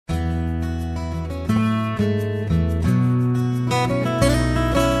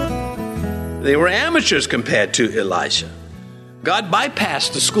They were amateurs compared to Elisha. God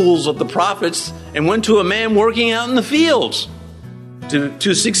bypassed the schools of the prophets and went to a man working out in the fields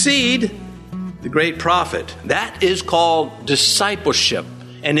to succeed the great prophet. That is called discipleship,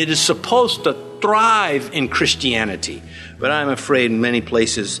 and it is supposed to thrive in Christianity. But I'm afraid in many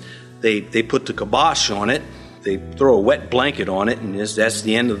places they put the kibosh on it. They throw a wet blanket on it, and that's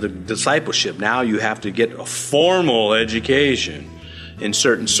the end of the discipleship. Now you have to get a formal education in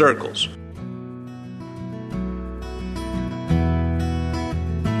certain circles.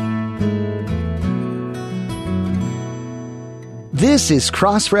 This is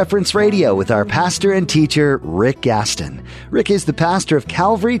Cross-Reference Radio with our pastor and teacher, Rick Gaston. Rick is the pastor of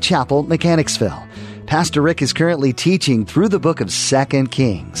Calvary Chapel, Mechanicsville. Pastor Rick is currently teaching through the book of 2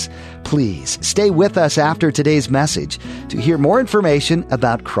 Kings. Please stay with us after today's message to hear more information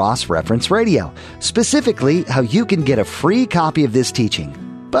about Cross-Reference Radio, specifically how you can get a free copy of this teaching.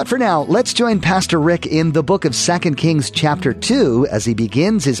 But for now, let's join Pastor Rick in the book of 2 Kings chapter 2 as he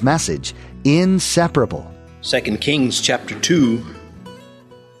begins his message, Inseparable. 2 Kings chapter 2,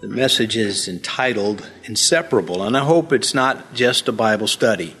 the message is entitled Inseparable, and I hope it's not just a Bible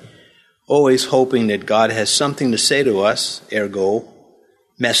study. Always hoping that God has something to say to us, ergo,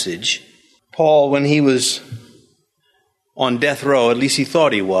 message. Paul, when he was on death row, at least he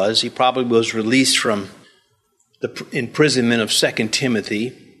thought he probably was released from the imprisonment of 2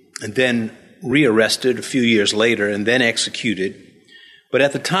 Timothy, and then rearrested a few years later, and then executed. But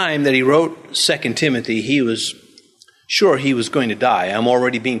at the time that he wrote 2 Timothy, he was sure he was going to die. I'm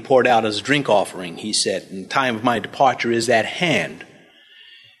already being poured out as a drink offering, he said, and the time of my departure is at hand.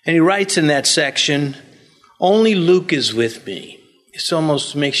 And he writes in that section, only Luke is with me. It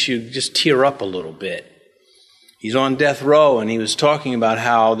almost makes you just tear up a little bit. He's on death row, and he was talking about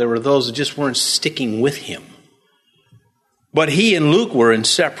how there were those that just weren't sticking with him. But he and Luke were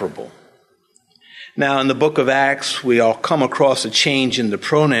inseparable. Now, in the book of Acts, we all come across a change in the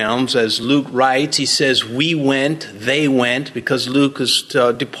pronouns. As Luke writes, he says, we went, they went, because Luke is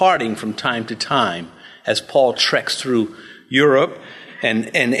departing from time to time as Paul treks through Europe and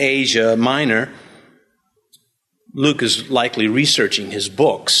Asia Minor. Luke is likely researching his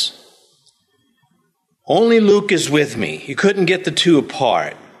books. Only Luke is with me. He couldn't get the two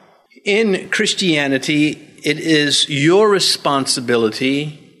apart. In Christianity, it is your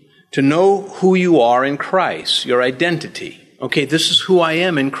responsibility to know who you are in Christ, your identity. Okay, this is who I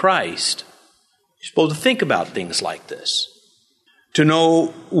am in Christ. You're supposed to think about things like this. To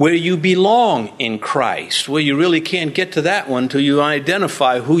know where you belong in Christ. Well, you really can't get to that one till you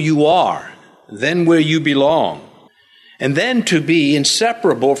identify who you are, then where you belong. And then to be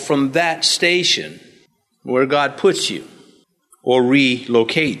inseparable from that station where God puts you, or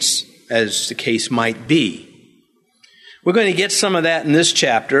relocates, as the case might be. We're going to get some of that in this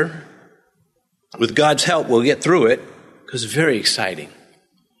chapter. With God's help, we'll get through it, because it's very exciting.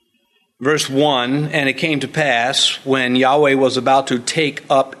 Verse 1, and it came to pass, when Yahweh was about to take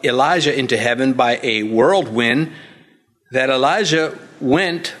up Elijah into heaven by a whirlwind, that Elijah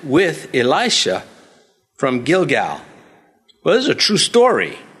went with Elisha from Gilgal. Well, this is a true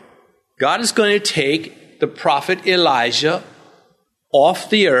story. God is going to take the prophet Elijah off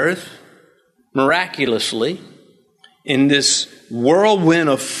the earth, miraculously, in this whirlwind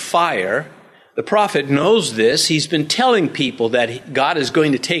of fire. The prophet knows this. He's been telling people that God is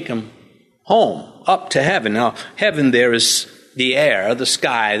going to take him home, up to heaven. Now, heaven there is the air, the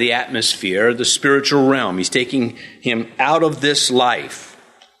sky, the atmosphere, the spiritual realm. He's taking him out of this life.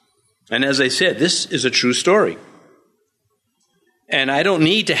 And as I said, this is a true story. And I don't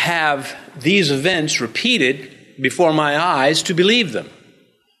need to have these events repeated before my eyes to believe them.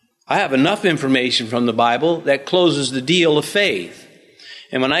 I have enough information from the Bible that closes the deal of faith.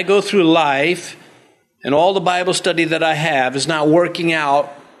 And when I go through life and all the Bible study that I have is not working out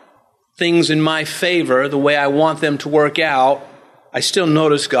things in my favor the way I want them to work out, I still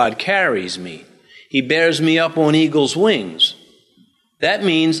notice God carries me. He bears me up on eagle's wings. That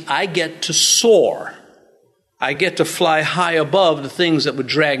means I get to soar. I get to fly high above the things that would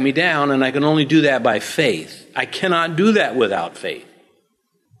drag me down, and I can only do that by faith. I cannot do that without faith.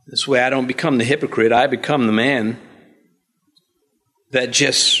 This way I don't become the hypocrite. I become the man that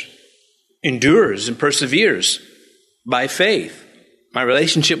just endures and perseveres by faith. My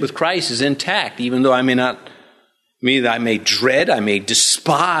relationship with Christ is intact, even though I may dread, I may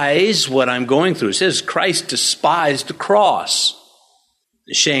despise what I'm going through. It says Christ despised the cross,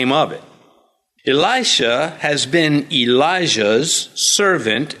 the shame of it. Elisha has been Elijah's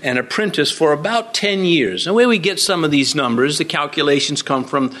servant and apprentice for about 10 years. And where we get some of these numbers, the calculations come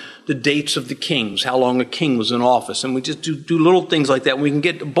from the dates of the kings, how long a king was in office. And we just do little things like that. We can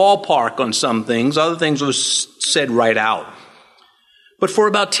get a ballpark on some things. Other things were said right out. But for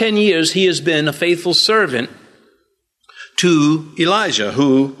about 10 years, he has been a faithful servant to Elijah,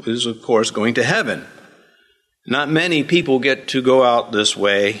 who is, of course, going to heaven. Not many people get to go out this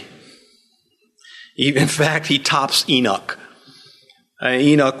way. In fact, he tops Enoch.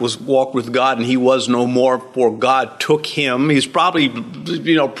 Enoch walked with God, and he was no more, for God took him. He's probably,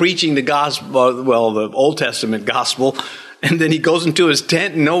 preaching the gospel, the Old Testament gospel, and then he goes into his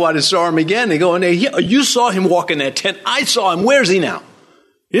tent, and nobody saw him again. They go in there, yeah, you saw him walk in that tent. I saw him. Where's he now?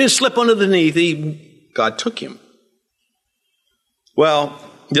 He didn't slip underneath. God took him. Well,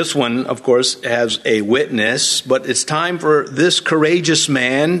 this one, of course, has a witness, but it's time for this courageous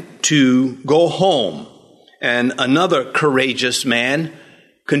man to go home and another courageous man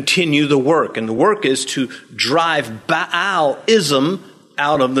continue the work. And the work is to drive Baalism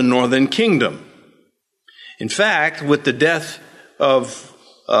out of the northern kingdom. In fact, with the death of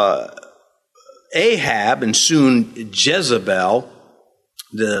Ahab and soon Jezebel,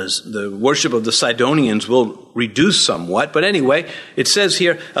 the worship of the Sidonians will reduce somewhat. But anyway, it says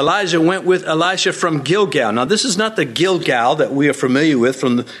here, Elijah went with Elisha from Gilgal. Now, this is not the Gilgal that we are familiar with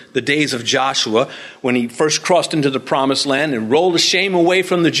from the days of Joshua, when he first crossed into the promised land and rolled the shame away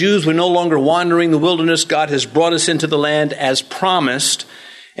from the Jews. We're no longer wandering the wilderness. God has brought us into the land as promised,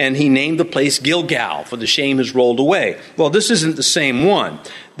 and he named the place Gilgal, for the shame is rolled away. Well, this isn't the same one.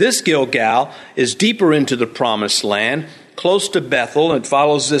 This Gilgal is deeper into the promised land, close to Bethel. It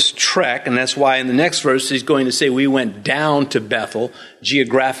follows this trek, and that's why in the next verse he's going to say we went down to Bethel.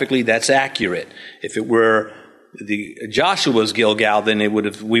 Geographically, that's accurate. If it were Joshua's Gilgal, then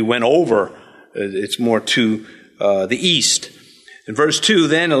we went over. It's more to the east. In verse 2,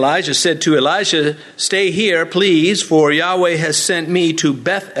 then Elijah said to Elisha, "Stay here, please, for Yahweh has sent me to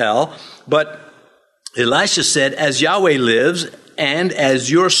Bethel." But Elisha said, "As Yahweh lives, and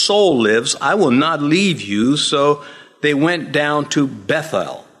as your soul lives, I will not leave you." So they went down to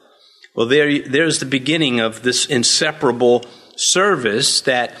Bethel. Well, there's the beginning of this inseparable service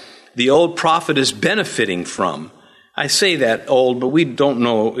that the old prophet is benefiting from. I say that old, but we don't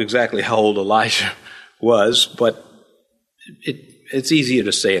know exactly how old Elijah was, but it's easier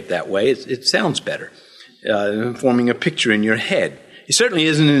to say it that way. It sounds better, forming a picture in your head. He certainly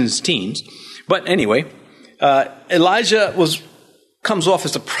isn't in his teens. But anyway, Elijah comes off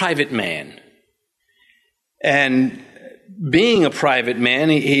as a private man. And being a private man,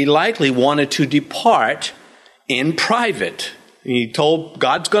 he likely wanted to depart in private. He told,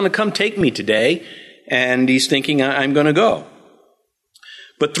 God's going to come take me today, and he's thinking, I'm going to go.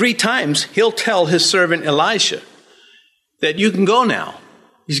 But 3 times, he'll tell his servant Elisha that you can go now.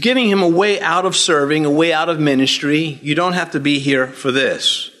 He's giving him a way out of serving, a way out of ministry. You don't have to be here for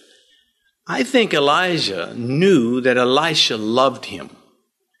this. I think Elijah knew that Elisha loved him.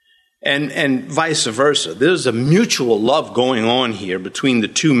 And vice versa. There's a mutual love going on here between the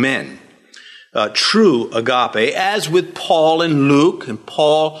two men. True agape, as with Paul and Luke, and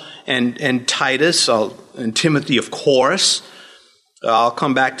Paul and Titus, and Timothy, of course. I'll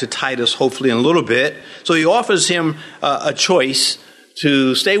come back to Titus hopefully in a little bit. So he offers him a choice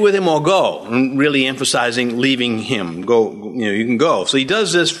to stay with him or go, and really emphasizing leaving him. Go, you can go. So he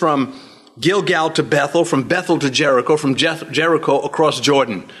does this from Gilgal to Bethel, from Bethel to Jericho, from Jericho across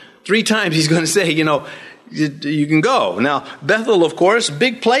Jordan. 3 times he's going to say, you can go. Now, Bethel, of course,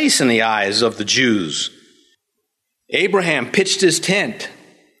 big place in the eyes of the Jews. Abraham pitched his tent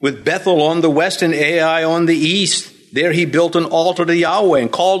with Bethel on the west and Ai on the east. There he built an altar to Yahweh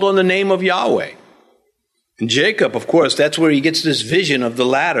and called on the name of Yahweh. And Jacob, of course, that's where he gets this vision of the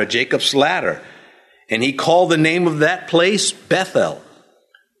ladder, Jacob's ladder. And he called the name of that place Bethel.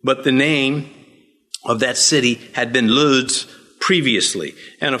 But the name of that city had been Luz previously.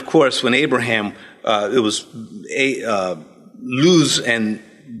 And of course, when Abraham, it was Luz and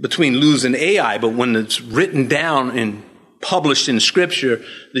between Luz and Ai, but when it's written down and published in Scripture,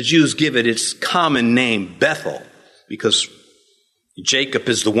 the Jews give it its common name, Bethel, because Jacob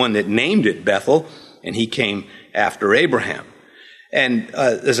is the one that named it Bethel, and he came after Abraham. And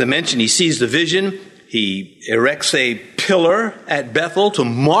as I mentioned, he sees the vision. He erects a pillar at Bethel to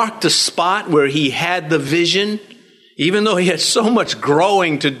mark the spot where he had the vision. Even though he had so much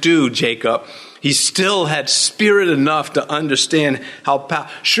growing to do, Jacob, he still had spirit enough to understand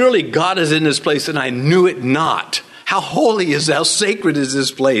surely God is in this place and I knew it not. How holy is, how sacred is this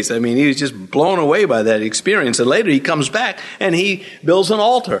place? I mean, he was just blown away by that experience. And later he comes back and he builds an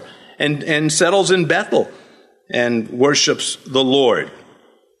altar. and settles in Bethel and worships the Lord.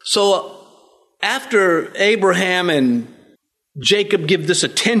 So after Abraham and Jacob give this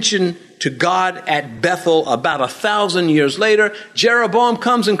attention to God at Bethel, about 1,000 years later, Jeroboam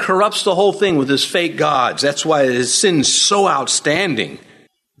comes and corrupts the whole thing with his fake gods. That's why his sin's so outstanding.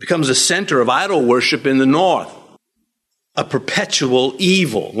 Becomes a center of idol worship in the north. A perpetual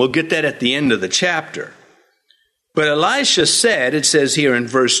evil. We'll get that at the end of the chapter. But Elisha said, it says here in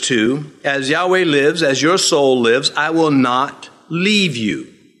verse 2, as Yahweh lives, as your soul lives, I will not leave you.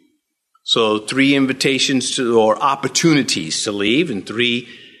 So 3 invitations or opportunities to leave, and 3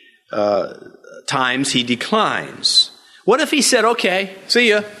 times he declines. What if he said, okay, see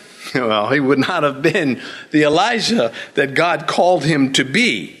ya? Well, he would not have been the Elijah that God called him to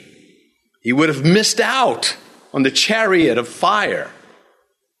be. He would have missed out on the chariot of fire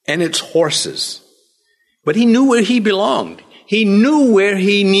and its horses. But he knew where he belonged. He knew where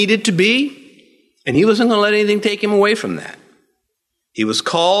he needed to be, and he wasn't going to let anything take him away from that. He was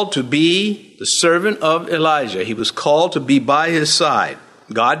called to be the servant of Elijah. He was called to be by his side.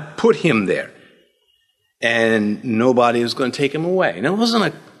 God put him there, and nobody was going to take him away. And it wasn't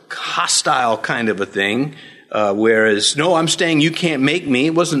a hostile kind of a thing, whereas, no, I'm staying, you can't make me.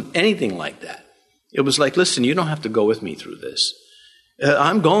 It wasn't anything like that. It was like, listen, you don't have to go with me through this.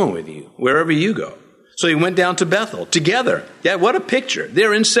 I'm going with you wherever you go. So he went down to Bethel together. Yeah, what a picture.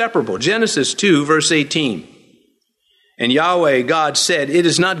 They're inseparable. Genesis 2, verse 18. And Yahweh, God, said, it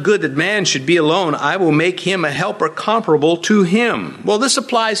is not good that man should be alone. I will make him a helper comparable to him. Well, this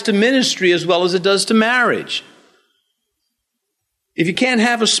applies to ministry as well as it does to marriage. If you can't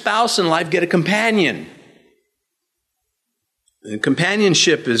have a spouse in life, get a companion. And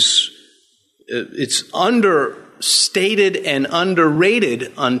companionship it's understated and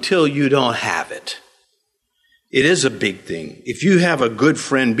underrated until you don't have it. It is a big thing. If you have a good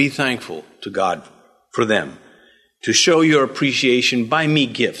friend, be thankful to God for them. To show your appreciation, buy me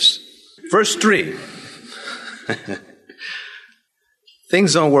gifts. Verse 3.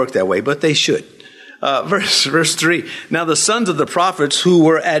 Things don't work that way, but they should. Verse 3. Now the sons of the prophets who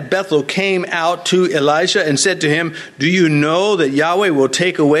were at Bethel came out to Elisha and said to him, do you know that Yahweh will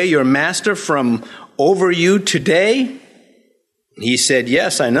take away your master from over you today? He said,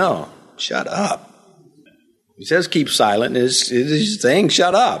 yes, I know. Shut up. He says keep silent. He's saying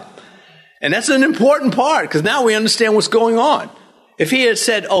shut up. And that's an important part, because now we understand what's going on. If he had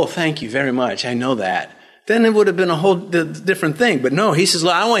said, oh, thank you very much, I know that, then it would have been a whole different thing. But no, he says,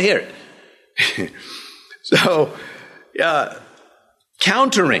 I don't want to hear it. So,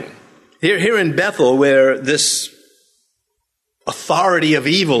 countering. Here in Bethel, where this authority of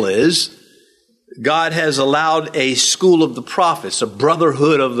evil is, God has allowed a school of the prophets, a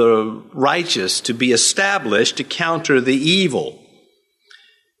brotherhood of the righteous, to be established to counter the evil.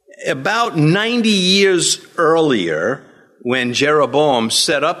 About 90 years earlier, when Jeroboam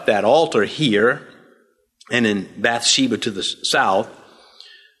set up that altar here and in Bathsheba to the south,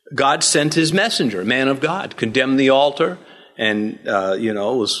 God sent his messenger, a man of God, condemned the altar and,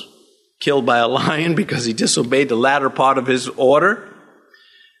 was killed by a lion because he disobeyed the latter part of his order.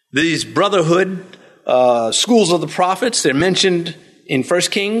 These brotherhood schools of the prophets, they're mentioned in 1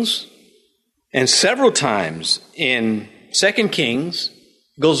 Kings and several times in 2 Kings.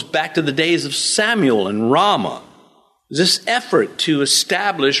 It goes back to the days of Samuel and Ramah. This effort to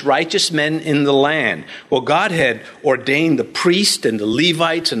establish righteous men in the land. Well, God had ordained the priests and the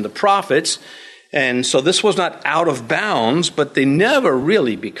Levites and the prophets, and so this was not out of bounds, but they never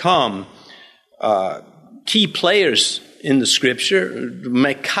really become key players in the Scripture.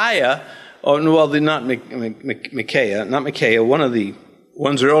 Micaiah, not Micaiah, one of the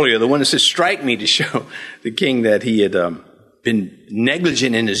ones earlier, the one that says, strike me, to show the king that he had been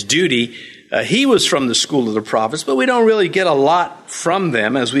negligent in his duty. He was from the school of the prophets, but we don't really get a lot from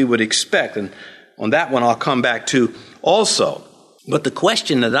them as we would expect. And on that one, I'll come back to also. But the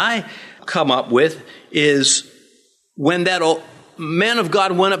question that I come up with is, when that man of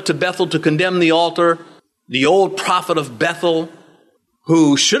God went up to Bethel to condemn the altar, the old prophet of Bethel,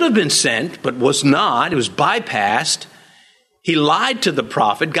 who should have been sent but was not, it was bypassed, he lied to the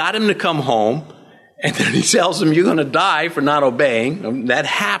prophet, got him to come home, and then he tells him, you're going to die for not obeying. That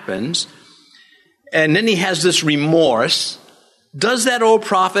happens. And then he has this remorse. Does that old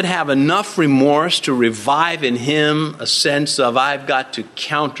prophet have enough remorse to revive in him a sense of, I've got to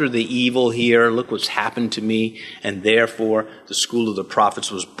counter the evil here, look what's happened to me, and therefore the school of the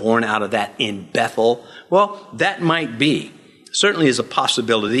prophets was born out of that in Bethel? Well, that might be. Certainly is a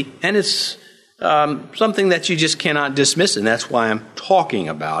possibility, and it's something that you just cannot dismiss, and that's why I'm talking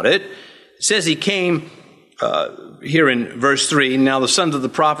about it. It says he came here in verse 3, now the sons of the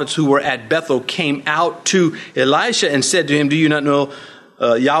prophets who were at Bethel came out to Elisha and said to him, do you not know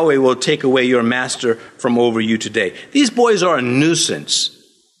Yahweh will take away your master from over you today? These boys are a nuisance.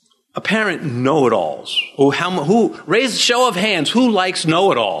 Apparent know-it-alls. Who raise a show of hands, who likes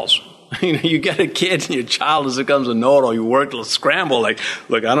know-it-alls? You get a kid and your child becomes a know-it-all. You work to scramble like,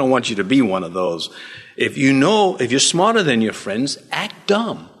 look, I don't want you to be one of those. If you're smarter than your friends, act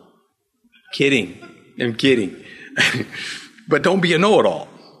dumb. Kidding. I'm kidding. But don't be a know-it-all.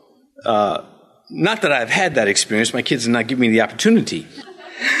 Not that I've had that experience. My kids did not give me the opportunity.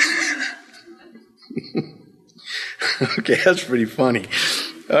 Okay, that's pretty funny.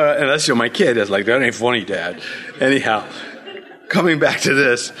 And that's my kid. That's like, that ain't funny, Dad. Anyhow, coming back to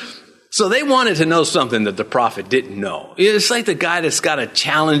this. So they wanted to know something that the prophet didn't know. It's like the guy that's got to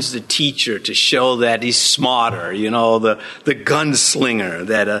challenge the teacher to show that he's smarter, the gunslinger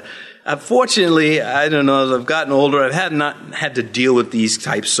that, unfortunately, I don't know, as I've gotten older, I've not had to deal with these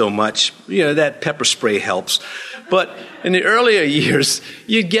types so much. That pepper spray helps. But in the earlier years,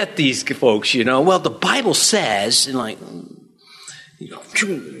 you get these folks, well, the Bible says, and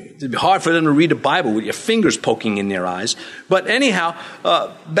it'd be hard for them to read the Bible with your fingers poking in their eyes. But anyhow,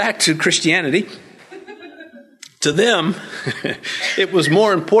 back to Christianity. To them, it was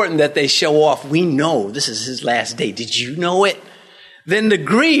more important that they show off, we know this is his last day. Did you know it? Than the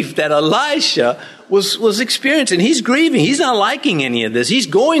grief that Elisha was experiencing. He's grieving. He's not liking any of this. He's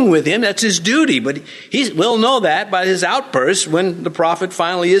going with him. That's his duty. But we'll know that by his outburst when the prophet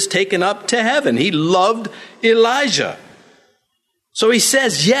finally is taken up to heaven. He loved Elijah. So he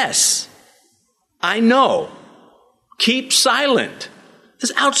says, yes, I know. Keep silent.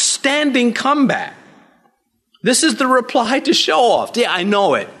 This outstanding comeback. This is the reply to show off. Yeah, I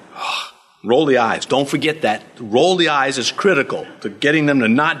know it. Roll the eyes. Don't forget that. Roll the eyes is critical to getting them to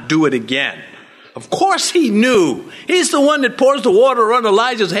not do it again. Of course he knew. He's the one that pours the water on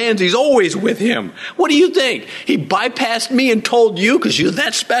Elijah's hands. He's always with him. What do you think? He bypassed me and told you because you're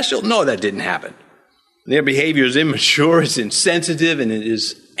that special? No, that didn't happen. Their behavior is immature, it's insensitive, and it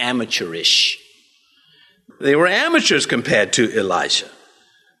is amateurish. They were amateurs compared to Elisha.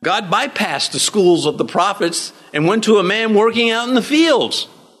 God bypassed the schools of the prophets and went to a man working out in the fields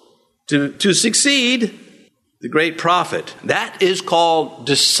to succeed the great prophet. That is called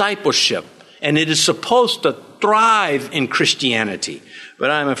discipleship, and it is supposed to thrive in Christianity. But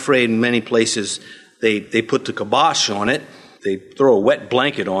I'm afraid in many places they put the kibosh on it. They throw a wet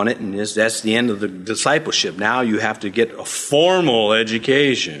blanket on it, and that's the end of the discipleship. Now you have to get a formal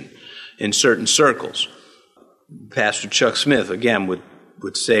education in certain circles. Pastor Chuck Smith, again, would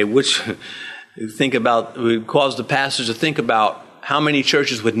say, would cause the pastors to think about how many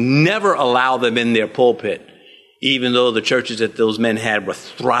churches would never allow them in their pulpit, even though the churches that those men had were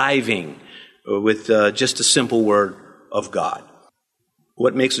thriving with just a simple word of God.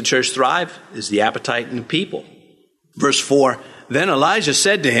 What makes the church thrive is the appetite in the people. Verse 4, then Elijah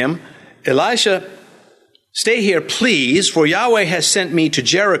said to him, Elisha, stay here, please, for Yahweh has sent me to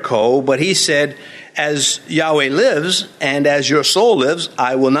Jericho. But he said, as Yahweh lives and as your soul lives,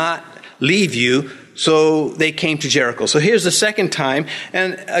 I will not leave you. So they came to Jericho. So here's the second time.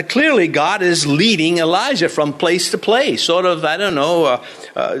 And clearly God is leading Elijah from place to place. Sort of, I don't know,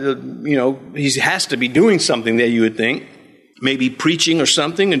 he has to be doing something there, you would think. Maybe preaching or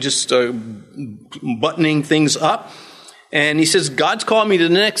something and just buttoning things up. And he says, God's called me to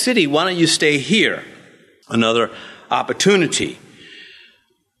the next city. Why don't you stay here? Another opportunity.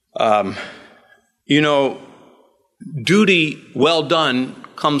 Duty well done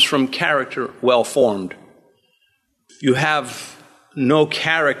comes from character well formed. If you have no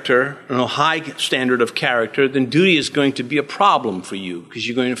character, no high standard of character, then duty is going to be a problem for you because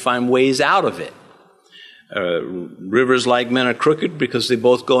you're going to find ways out of it. Rivers like men are crooked because they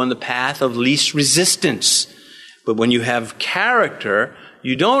both go in the path of least resistance. But when you have character,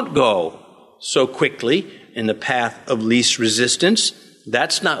 you don't go so quickly in the path of least resistance.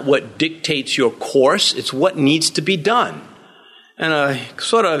 That's not what dictates your course. It's what needs to be done. In a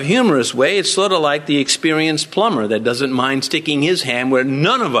sort of humorous way, it's sort of like the experienced plumber that doesn't mind sticking his hand where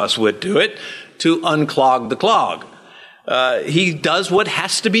none of us would do it to unclog the clog. He does what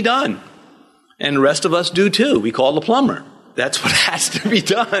has to be done. And the rest of us do too. We call the plumber. That's what has to be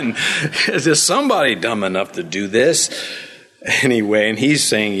done. Is there somebody dumb enough to do this? Anyway, and he's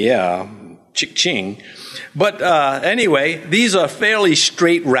saying, yeah, ching. But anyway, these are fairly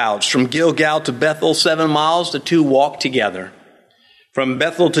straight routes. From Gilgal to Bethel, 7 miles. The two walk together. From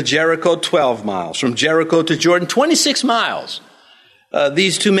Bethel to Jericho, 12 miles. From Jericho to Jordan, 26 miles.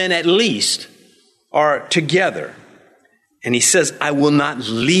 These two men at least are together. And he says, I will not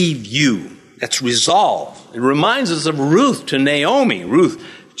leave you. That's resolve. It reminds us of Ruth to Naomi. Ruth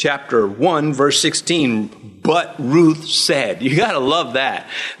chapter 1, verse 16, but Ruth said. You got to love that.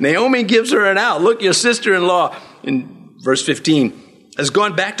 Naomi gives her an out. Look, your sister-in-law, in verse 15, has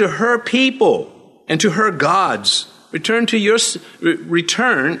gone back to her people and to her gods. Return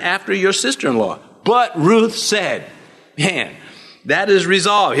after your sister-in-law. But Ruth said, man, that is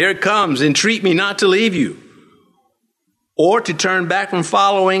resolve. Here it comes. Entreat me not to leave you, or to turn back from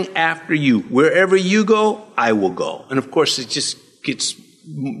following after you. Wherever you go, I will go. And of course, it just gets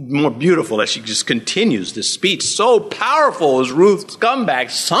more beautiful as she just continues this speech. So powerful is Ruth's comeback.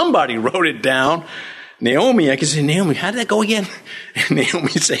 Somebody wrote it down. Naomi, I can say, Naomi, how did that go again? And Naomi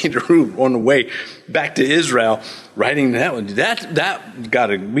saying to Ruth on the way back to Israel, writing that one.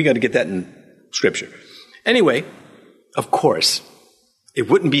 We got to get that in Scripture. Anyway, of course, it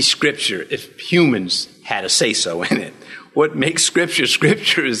wouldn't be Scripture if humans had a say-so in it. What makes Scripture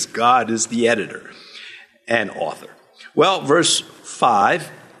Scripture is God is the editor and author. Well, verse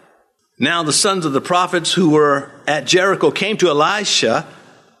 5, now the sons of the prophets who were at Jericho came to Elisha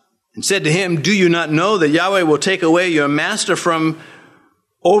and said to him, do you not know that Yahweh will take away your master from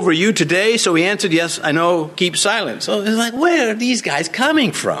over you today? So he answered, yes, I know, keep silent. So it's like, where are these guys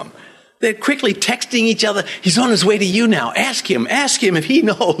coming from? They're quickly texting each other. He's on his way to you now. Ask him if he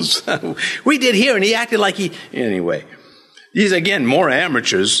knows. We did here, and he acted like he... Anyway, these, again, more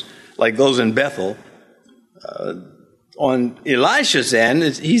amateurs, like those in Bethel. On Elisha's end,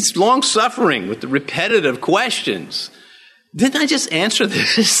 he's long-suffering with the repetitive questions. Didn't I just answer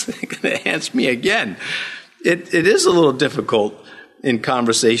this? They're going to ask me again. It is a little difficult in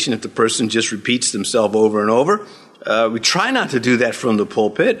conversation if the person just repeats themselves over and over. We try not to do that from the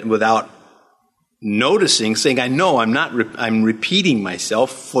pulpit without noticing, saying, I know I'm repeating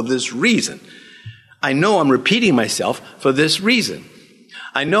myself for this reason. I know I'm repeating myself for this reason.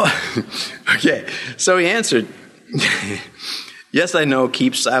 I know. Okay, so he answered, yes, I know,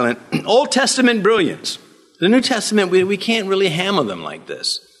 keep silent. Old Testament brilliance. The New Testament, we can't really hammer them like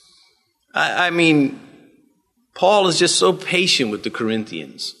this. I mean, Paul is just so patient with the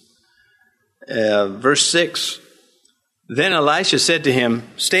Corinthians. Verse 6, then Elisha said to him,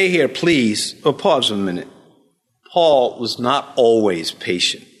 stay here, please. Oh, pause a minute. Paul was not always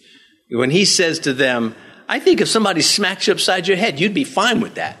patient. When he says to them, I think if somebody smacks you upside your head, you'd be fine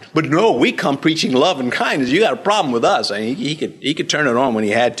with that. But no, we come preaching love and kindness. You got a problem with us. I mean, he could turn it on when he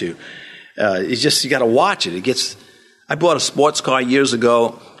had to. It's just, you got to watch it. I bought a sports car years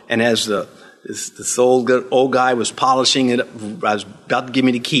ago, and as this old guy was polishing it, I was about to give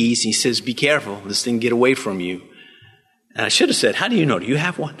me the keys. He says, be careful, this thing get away from you. And I should have said, how do you know? Do you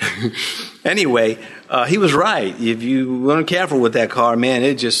have one? Anyway, he was right. If you weren't careful with that car, man,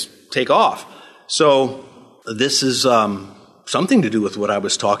 it'd just take off. So this is something to do with what I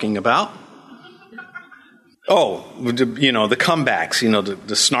was talking about. Oh, the comebacks,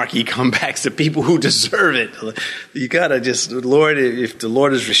 the snarky comebacks, the people who deserve it. You got to just, Lord, if the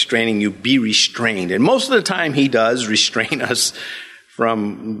Lord is restraining you, be restrained. And most of the time he does restrain us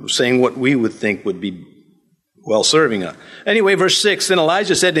from saying what we would think would be well serving us. Anyway, verse 6, then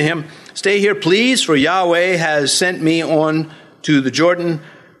Elijah said to him, stay here, please, for Yahweh has sent me on to the Jordan.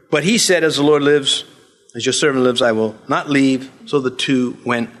 But he said, as the Lord lives, as your servant lives, I will not leave. So the two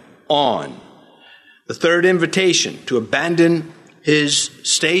went on. The third invitation, to abandon his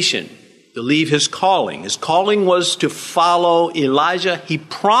station, to leave his calling. His calling was to follow Elijah. He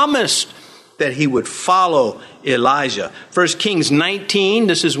promised that he would follow Elijah. 1 Kings 19,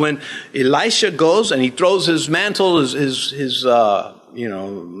 this is when Elisha goes and he throws his mantle, his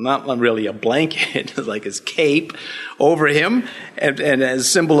not really a blanket, like his cape over him, and as a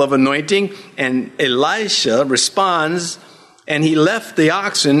symbol of anointing. And Elisha responds, and he left the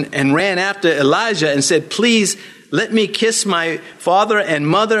oxen and ran after Elijah and said, please let me kiss my father and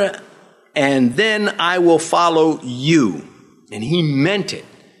mother, and then I will follow you. And he meant it.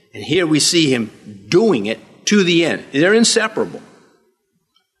 And here we see him doing it to the end. They're inseparable.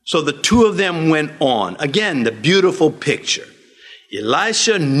 So the two of them went on. Again, the beautiful picture.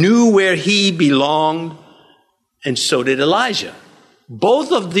 Elisha knew where he belonged, and so did Elijah.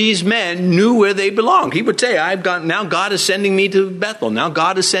 Both of these men knew where they belonged. He would say, now God is sending me to Bethel. Now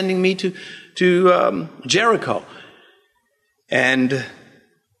God is sending me to Jericho. And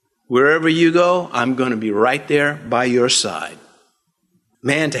wherever you go, I'm going to be right there by your side.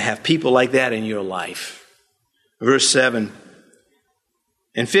 Man, to have people like that in your life. Verse 7,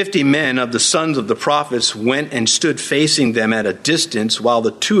 and 50 men of the sons of the prophets went and stood facing them at a distance, while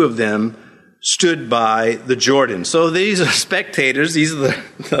the two of them stood by the Jordan. So these are spectators. These are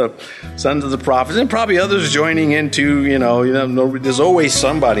the sons of the prophets, and probably others joining in too. There's always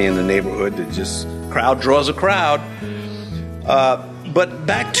somebody in the neighborhood that just crowd draws a crowd. But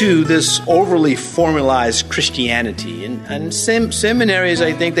back to this overly formalized Christianity. And seminaries,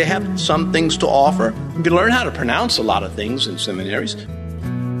 I think they have some things to offer. You can learn how to pronounce a lot of things in seminaries.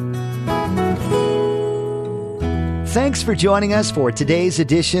 Thanks for joining us for today's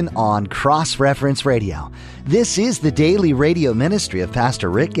edition on Cross Reference Radio. This is the daily radio ministry of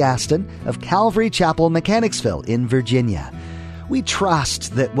Pastor Rick Gaston of Calvary Chapel, Mechanicsville in Virginia. We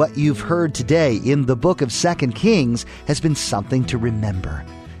trust that what you've heard today in the book of 2 Kings has been something to remember.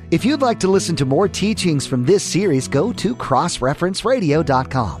 If you'd like to listen to more teachings from this series, go to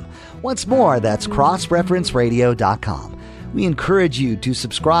crossreferenceradio.com. Once more, that's crossreferenceradio.com. We encourage you to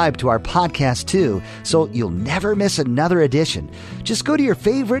subscribe to our podcast too, so you'll never miss another edition. Just go to your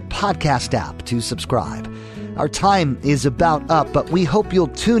favorite podcast app to subscribe. Our time is about up, but we hope you'll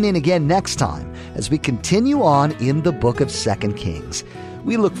tune in again next time as we continue on in the book of 2 Kings.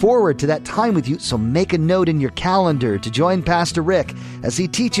 We look forward to that time with you, so make a note in your calendar to join Pastor Rick as he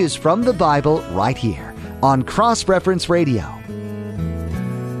teaches from the Bible right here on Cross Reference Radio.